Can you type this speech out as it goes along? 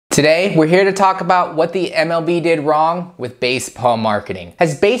Today, we're here to talk about what the MLB did wrong with baseball marketing.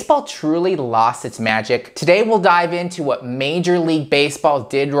 Has baseball truly lost its magic? Today, we'll dive into what Major League Baseball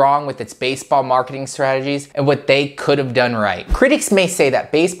did wrong with its baseball marketing strategies and what they could have done right. Critics may say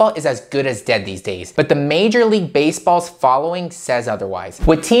that baseball is as good as dead these days, but the Major League Baseball's following says otherwise.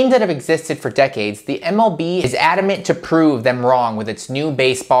 With teams that have existed for decades, the MLB is adamant to prove them wrong with its new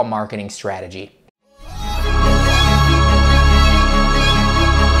baseball marketing strategy.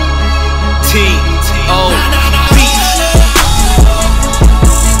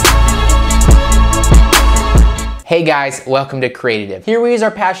 Hey guys, welcome to Creative. Here we use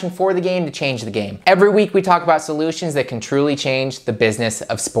our passion for the game to change the game. Every week we talk about solutions that can truly change the business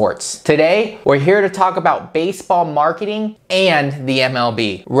of sports. Today, we're here to talk about baseball marketing and the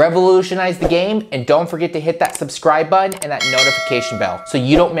MLB. Revolutionize the game, and don't forget to hit that subscribe button and that notification bell so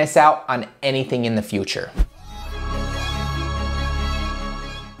you don't miss out on anything in the future.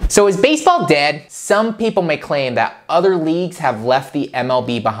 So is baseball dead? Some people may claim that other leagues have left the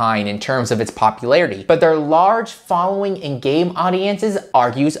MLB behind in terms of its popularity, but their large following and game audiences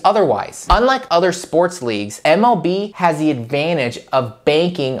argues otherwise. Unlike other sports leagues, MLB has the advantage of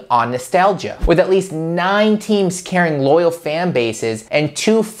banking on nostalgia, with at least 9 teams carrying loyal fan bases and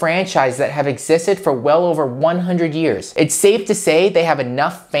 2 franchises that have existed for well over 100 years. It's safe to say they have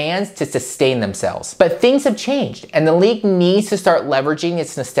enough fans to sustain themselves. But things have changed, and the league needs to start leveraging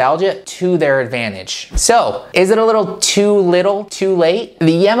its nostalgia to their advantage. So, is it a little too little, too late?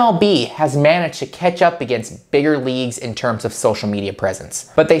 The MLB has managed to catch up against bigger leagues in terms of social media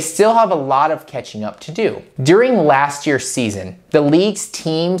presence, but they still have a lot of catching up to do. During last year's season, the league's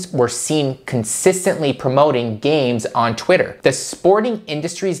teams were seen consistently promoting games on Twitter, the sporting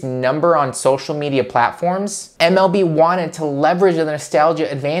industry's number on social media platforms. MLB wanted to leverage the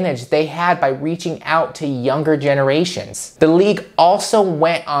nostalgia advantage they had by reaching out to younger generations. The league also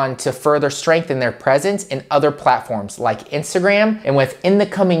went on to further strengthen their presence in other platforms like Instagram, and within the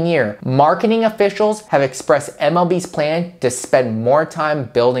coming year, marketing officials have expressed MLB's plan to spend more time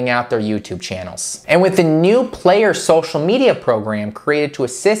building out their YouTube channels. And with the new player social media program created to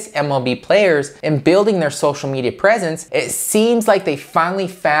assist MLB players in building their social media presence, it seems like they finally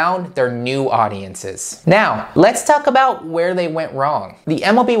found their new audiences. Now, let's talk about where they went wrong. The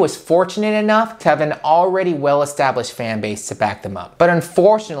MLB was fortunate enough to have an already well-established fan base to back them up, but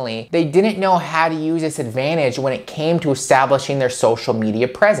unfortunately, they didn't know how to use this advantage when it came to establishing their social media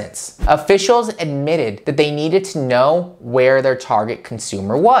presence. Officials admitted that they needed to know where their target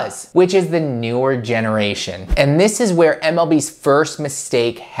consumer was, which is the newer generation. And this is where MLB's first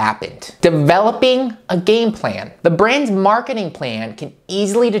mistake happened: developing a game plan. The brand's marketing plan can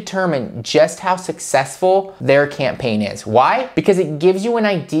easily determine just how successful their campaign is. Why? Because it gives you an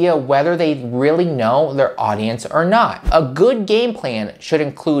idea whether they really know their audience or not. A good game plan should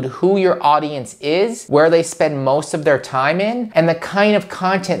include who your audience is, where they spend most of their time in, and the kind of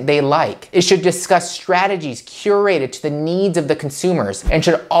content they like. It should discuss strategies curated to the needs of the consumers, and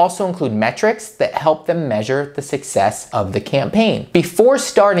should also include metrics that help them measure the success of the campaign. Before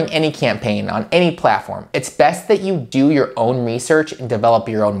starting any campaign on any platform, it's best that you do your own research and develop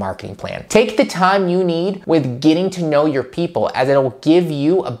your own marketing plan. Take the time you need with getting to know your people, as it'll give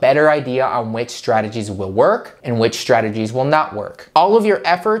you a better idea on which strategies will work and which strategies will not work. All of your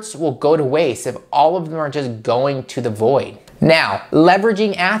efforts will go to waste if all of them are just going to the void. Now,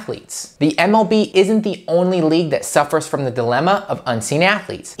 leveraging athletes. The MLB isn't the only league that suffers from the dilemma of unseen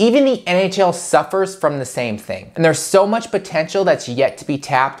athletes. Even the NHL suffers from the same thing. And there's so much potential that's yet to be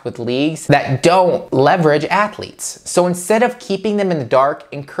tapped with leagues that don't leverage athletes. So instead of keeping them in the dark,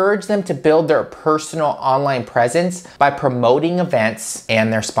 encourage them to build their personal online presence by promoting events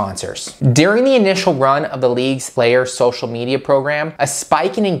and their sponsors. During the initial run of the league's player social media program, a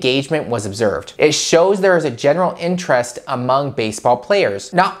spike in engagement was observed. It shows there is a general interest among baseball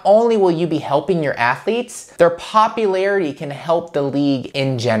players. Not only will you be helping your athletes, their popularity can help the league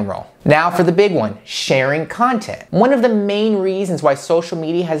in general. Now for the big one, sharing content. One of the main reasons why social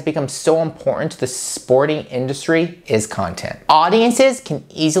media has become so important to the sporting industry is content. Audiences can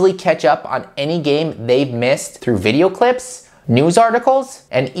easily catch up on any game they've missed through video clips, news articles,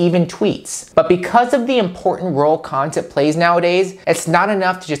 and even tweets. But because of the important role content plays nowadays, it's not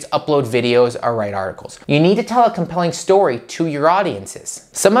enough to just upload videos or write articles. You need to tell a compelling story to your audiences.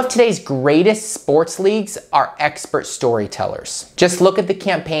 Some of today's greatest sports leagues are expert storytellers. Just look at the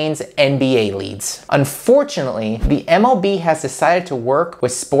campaigns NBA leads. Unfortunately, the MLB has decided to work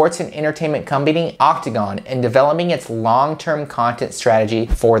with sports and entertainment company Octagon in developing its long-term content strategy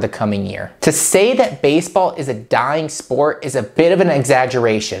for the coming year. To say that baseball is a dying sport is a a bit of an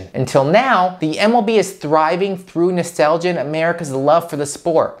exaggeration. Until now, the MLB is thriving through nostalgia and America's love for the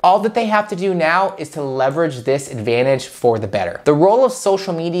sport. All that they have to do now is to leverage this advantage for the better. The role of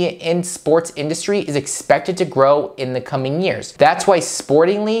social media in sports industry is expected to grow in the coming years. That's why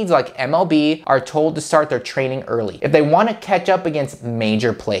sporting leagues like MLB are told to start their training early if they want to catch up against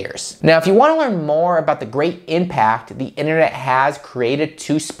major players. Now, if you want to learn more about the great impact the internet has created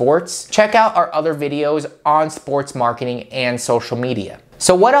to sports, check out our other videos on sports marketing and social media.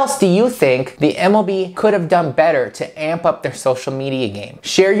 So what else do you think the MLB could have done better to amp up their social media game?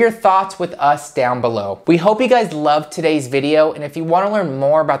 Share your thoughts with us down below. We hope you guys loved today's video, and if you want to learn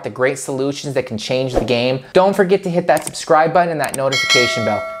more about the great solutions that can change the game, don't forget to hit that subscribe button and that notification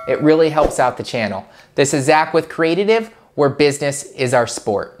bell. It really helps out the channel. This is Zach with Creative, where business is our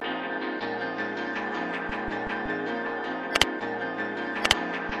sport.